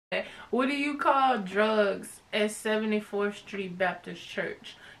What do you call drugs at 74th Street Baptist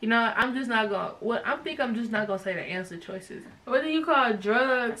Church? You know, I'm just not gonna. I'm just not gonna say the answer choices. What do you call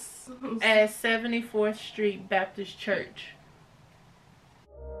drugs at 74th Street Baptist Church?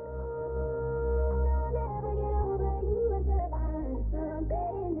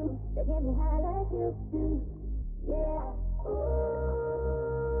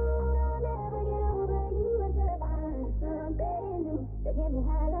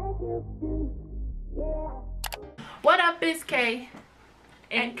 What up, it's Kay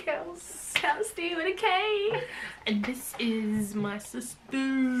and Kelsey with a K, and this is my sister.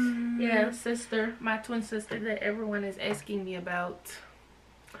 Yeah, sister, my twin sister that everyone is asking me about.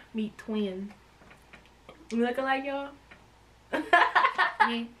 Meet twin. You looking like y'all?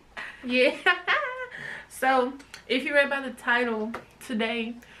 Yeah. So if you read by the title,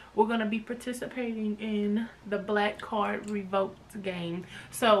 today we're gonna be participating in the black card revoked game.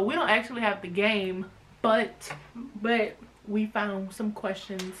 So we don't actually have the game, but we found some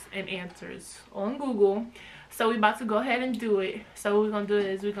questions and answers on Google, so we're about to go ahead and do it. So what we're gonna do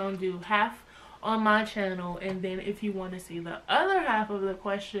is we're gonna do half on my channel, and then if you want to see the other half of the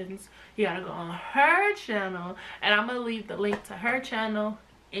questions, you gotta go on her channel, and I'm gonna leave the link to her channel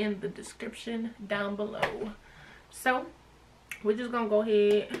in the description down below. So we're just gonna go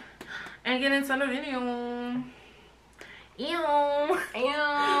ahead and get into the video.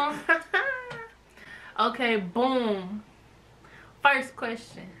 Okay, boom. First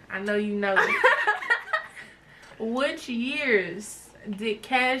question. I know you know. Which years did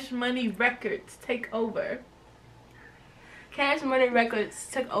Cash Money Records take over? Cash Money Records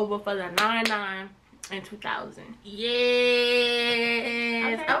took over for the 99 and 2000.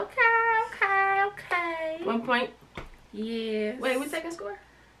 Yes. Okay. 1 point. Yes. Wait, we taking score?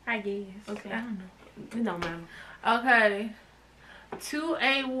 I guess. Okay. I don't know. It don't matter. Okay.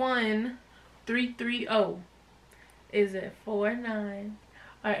 281330. Is it 49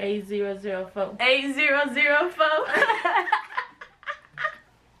 or 8004? 8004.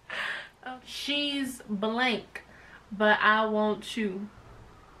 She's blank, but I want you.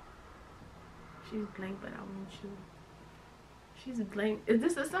 She's blank, but I want you. She's blank. Is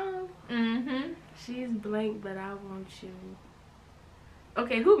this a song? Mm-hmm. She's blank, but I want you.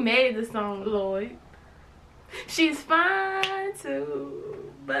 Okay, who made the song? Lloyd. She's fine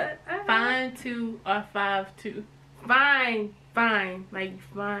too, but fine too or 5'2"? Fine, like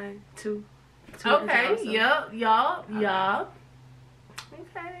fine too. Okay, y'all.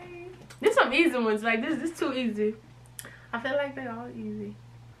 Okay. There's some easy ones. Like this too easy. I feel like they're all easy.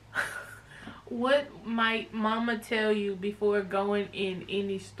 What might mama tell you before going in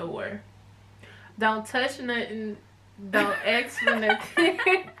any store? Don't touch nothing. Don't ask for nothing.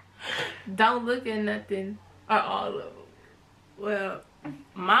 Don't look at nothing. Or all of them. Well,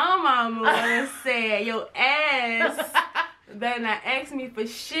 my mama would have said, your ass better not ask me for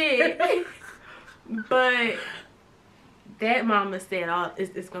shit. But that mama said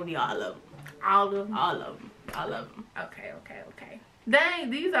it's gonna be all of them. All of them? All of them. Okay. Dang,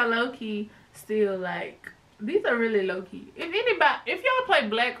 these are low-key still, like, these are really low-key. If y'all play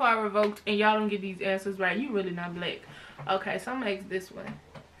Black Card Revoked and y'all don't get these answers right, you really not black. Okay, so I'm gonna ask this one.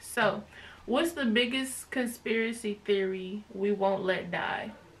 So, what's the biggest conspiracy theory we won't let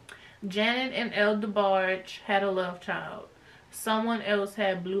die? Janet and El DeBarge had a love child. Someone else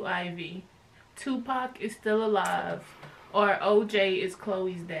had Blue Ivy. Tupac is still alive. Or OJ is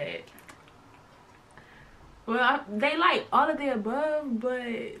Chloe's dad. Well, they like all of the above,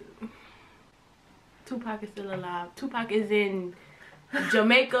 but Tupac is still alive. Tupac is in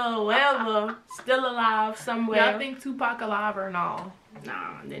Jamaica or wherever, still alive somewhere. Y'all think Tupac alive or no?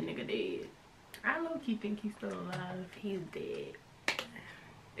 Nah, that nigga dead. I low-key think he's still alive. He's dead.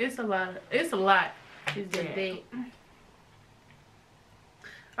 It's a lot. He's just dead.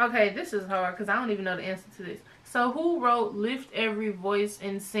 Okay, this is hard because I don't even know the answer to this. So who wrote Lift Every Voice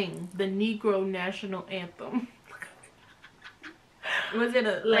and Sing, the Negro National Anthem? Was it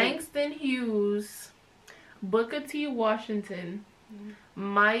a Langston Hughes, Booker T. Washington,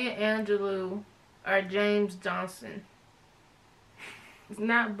 Maya Angelou, or James Johnson? It's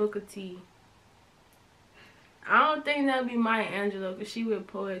not Booker T. I don't think that'd be Maya Angelou because she with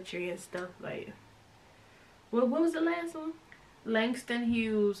poetry and stuff like. What was the last one? Langston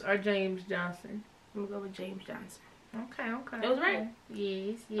Hughes or James Johnson? I'm gonna go with James Johnson. Okay. It was right?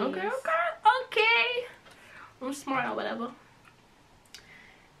 Yes. Okay. I'm smart or whatever.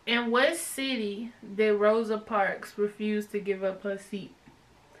 In what city did Rosa Parks refuse to give up her seat?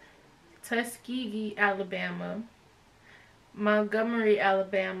 Tuskegee, Alabama. Montgomery,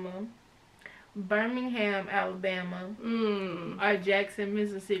 Alabama. Birmingham, Alabama. Or Jackson,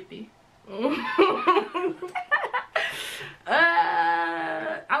 Mississippi.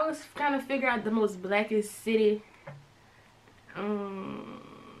 I was trying to figure out the most blackest city.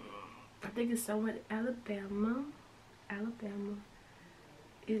 I think it's somewhere in Alabama. Alabama.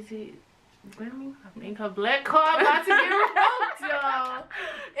 Is it Birmingham? I think her black card about to get revoked, y'all.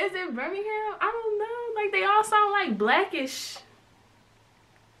 Is it Birmingham? I don't know. Like, they all sound like blackish.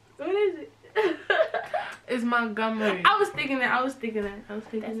 What is it? It's Montgomery. I was thinking that. That's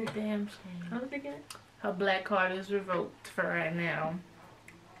a damn shame. I was thinking that. Her black card is revoked for right now.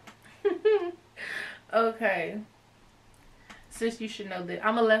 Okay. Sis, you should know that.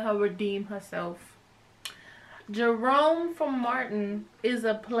 I'm gonna let her redeem herself. Jerome from Martin is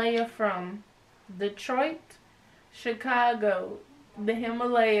a player from Detroit, Chicago, the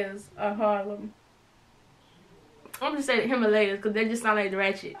Himalayas, or Harlem. I'm just saying the Himalayas because they just sound like the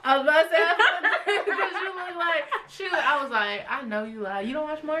ratchet. I was about to say, because you look like, I was like, I know you lie. You don't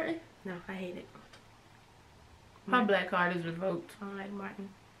watch Martin? No, I hate it. My black card is revoked. I don't like Martin.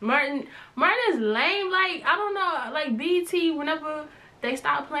 Martin is lame. Like, I don't know. Like, BT, whenever they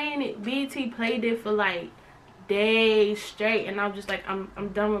stopped playing it, BT played it for like days straight, and I'm just like,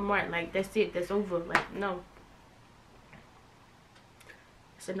 I'm done with Martin. Like, that's it. That's over. Like, no.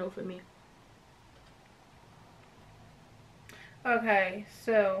 It's a no for me. Okay,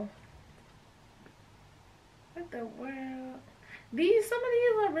 so what the world? Some of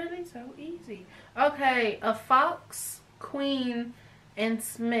these are really so easy. Okay, a fox, queen, and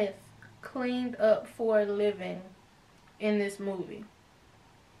Smith cleaned up for a living in this movie.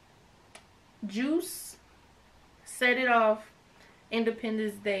 Juice, Set It Off,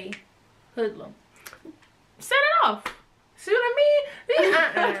 Independence Day, Hoodlum. Set It Off. See what I mean?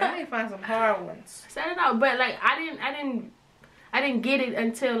 I need to find some hard ones. Set It Off, but like I didn't get it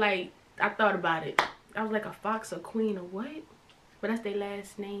until like I thought about it. I was like, a fox, a queen, or what? But that's their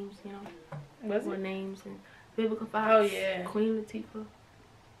last names, you know. What's it? Names and Biblical Fox. Oh yeah. Queen Latifah.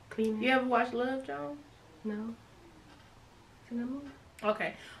 Queen. You ever watch Love Jones? No. It's a good movie.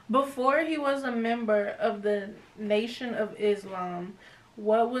 Okay. Before he was a member of the Nation of Islam,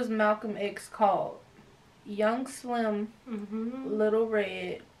 what was Malcolm X called? Young Slim, Little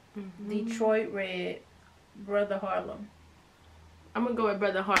Red, Detroit Red, Brother Harlem. I'm gonna go with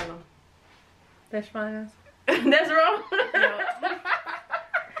Brother Harlem. That's fine. That's wrong. No.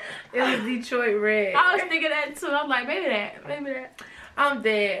 It was Detroit Red. I was thinking that too. I'm like, maybe that. I'm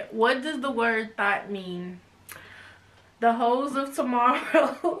dead. What does the word thought mean? The hoes of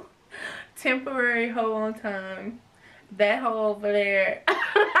tomorrow. Temporary hoe on time. That hoe over there.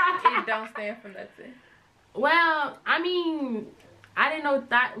 It don't stand for nothing. Well, I mean, I didn't know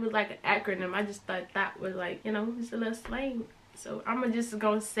thought was like an acronym. I just thought thought was like, you know, just a little slang. So I'm just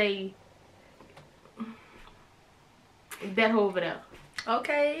gonna say that hoe over there.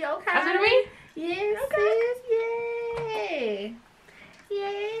 Okay. That's what I mean? Yes, sis. Yeah.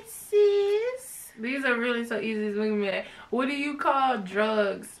 Yes, sis. These are really so easy to me. What do you call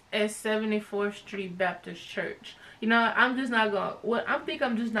drugs at 74th Street Baptist Church? You know, I'm just not gonna. I think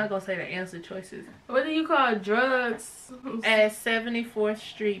I'm just not gonna say the answer choices. What do you call drugs at 74th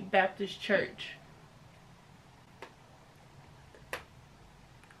Street Baptist Church?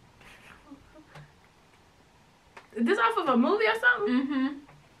 Is this off of a movie or something?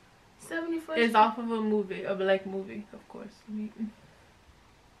 74th. It's off of a movie, a black movie, of course.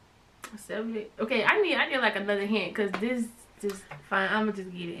 70. Okay, I need like another hint because this fine. I'm gonna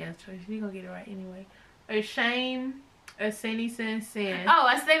just get the answer choice. You gonna get it right anyway. A shame, a sinny sin sin. Oh,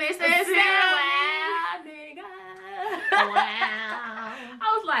 a sinny sin sin. Wow, nigga. Wow.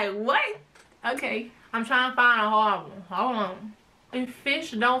 I was like, what? Okay. I'm trying to find a hard one. Hold on. If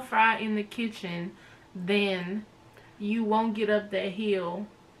fish don't fry in the kitchen, then you won't get up that hill.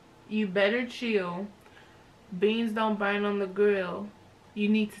 You better chill. Beans don't burn on the grill. You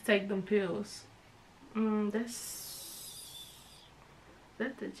need to take them pills. Is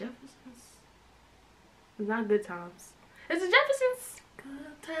that the Jeffersons? It's not Good Times. It's the Jeffersons.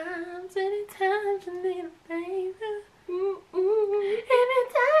 Good times, anytime you need a favor.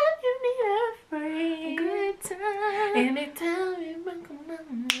 Anytime you need a friend. Good time. Anytime you make a number.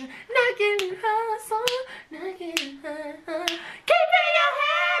 Not getting hustle, not getting high. Keeping your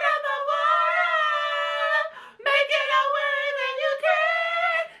head above water. Making your way when you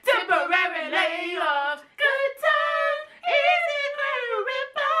can. Temporary layoffs. Good times. Easy credit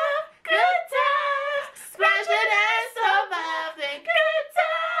rip off. Good times. Splash it and survive. Good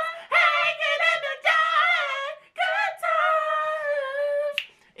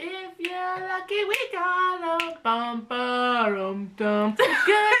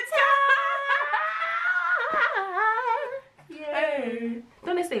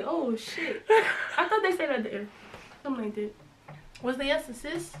like, oh shit. I thought they said that there. Something like that. What's the answer,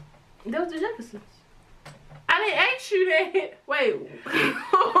 sis? That was the Jeffersons. I didn't ask you that. Wait.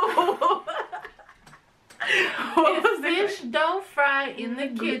 If fish don't fry in the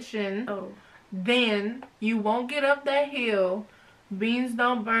kitchen, then you won't get up that hill. Beans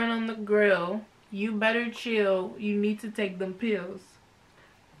don't burn on the grill. You better chill. You need to take them pills.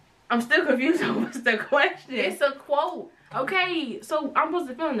 I'm still confused on what's the question. It's a quote. Okay, so I'm supposed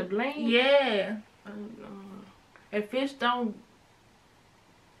to fill in the blank? Yeah. If fish don't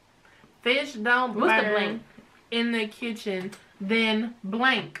What's burn the blank? In the kitchen, then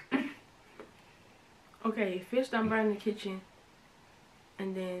blank. Okay, fish don't burn in the kitchen,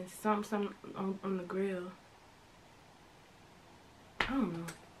 and then some on the grill. I don't know.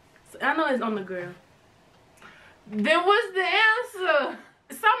 I know it's on the grill. Then what's the answer?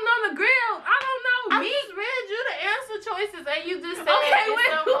 Something on the grill. I don't know. I just read you the answer choices and you just said okay,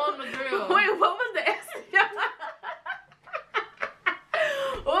 it's something on the grill. Wait, what was the answer?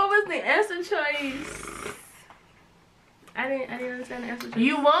 What was the answer choice? I didn't understand the answer choice.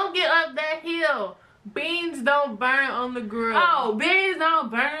 You won't get up that hill. Beans don't burn on the grill. Oh, beans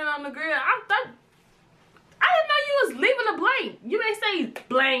don't burn on the grill. I didn't know you was leaving a blank. You ain't say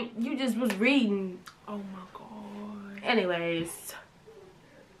blank. You just was reading. Oh my god. Anyways.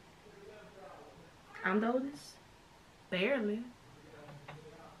 I'm the oldest? Barely.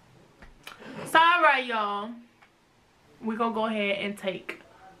 So, alright, y'all. We're gonna go ahead and take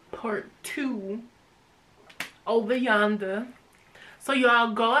part 2 over yonder. So,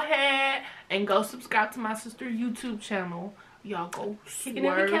 y'all go ahead and go subscribe to my sister's YouTube channel. Y'all go swerve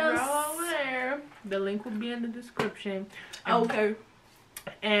over there. The link will be in the description. Okay.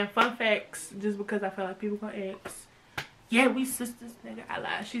 And fun facts, just because I feel like people gonna ask. Yeah, we sisters, nigga. I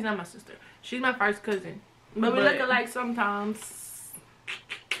lied. She's not my sister. She's my first cousin. But we look alike sometimes.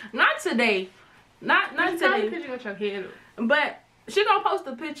 Not today. Not today. Because you got your head up. But she gonna post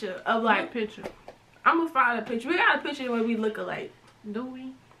a picture of like what picture. I'm gonna find a picture. We got a picture where we look alike. Do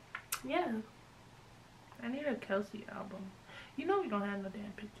we? Yeah. I need a Kelsey album. You know we don't have no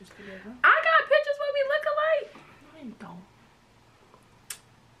damn pictures together. I got pictures where we look alike. No, you don't.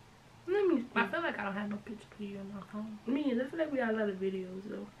 Let me see. I feel like I don't have no picture of you on my phone. Me, I feel like we got a lot of videos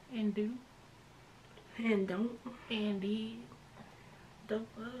though. And do. And don't. And did. The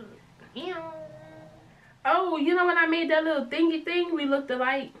fuck. Ew. Oh, you know when I made that little thingy thing, we looked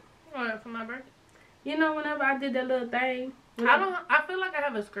alike. What, for my birthday? You know whenever I did that little thing. I feel like I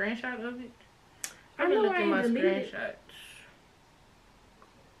have a screenshot of it. I know I ain't deleted screenshots.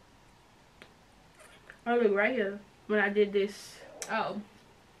 Oh, look right here. When I did this. Oh.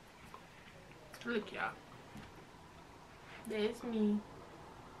 Look, y'all. That's me.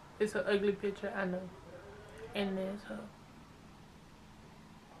 It's an ugly picture, I know. And there's her.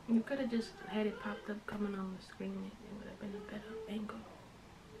 You could have just had it popped up coming on the screen. It would have been a better angle.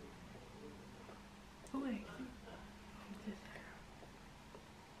 Who asked you?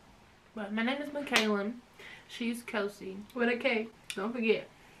 But my name is Michaela. She's Kelsey with a K. Don't forget.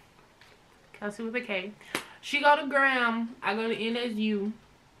 Kelsey with a K. She go to Graham. I go to NSU.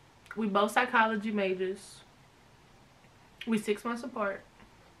 We both psychology majors. We 6 months apart.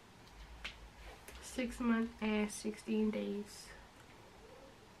 6 months and 16 days.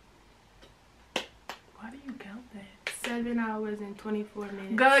 Why do you count that? 7 hours and 24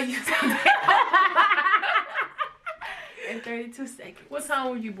 minutes. Girl, you said that. And 32 seconds. What time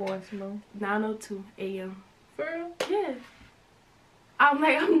were you born, Simone? 9:02 a.m. For real? Yeah. I'm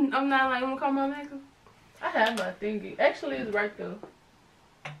not like, I'm gonna call my Michael. I have my thingy. Actually, it's right there.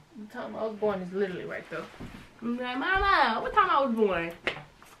 The time I was born is literally right there. I'm like, Mama, what time I was born?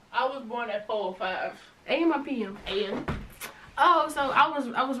 I was born at 4:05 a.m. or p.m. a.m. Oh, so I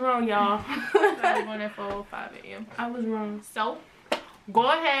was wrong, y'all. I was born at 4:05 a.m. I was wrong. So,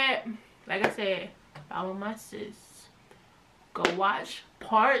 go ahead. Like I said, follow my sis. Go watch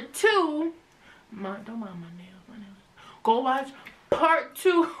part 2. Don't mind my nails. Go watch part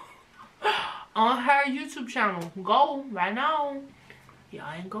 2 on her YouTube channel. Go right now.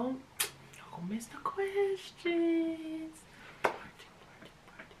 Y'all ain't gonna miss the questions.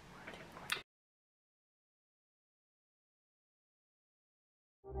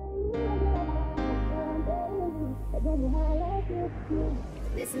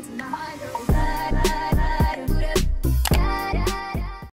 Listen to my heart go.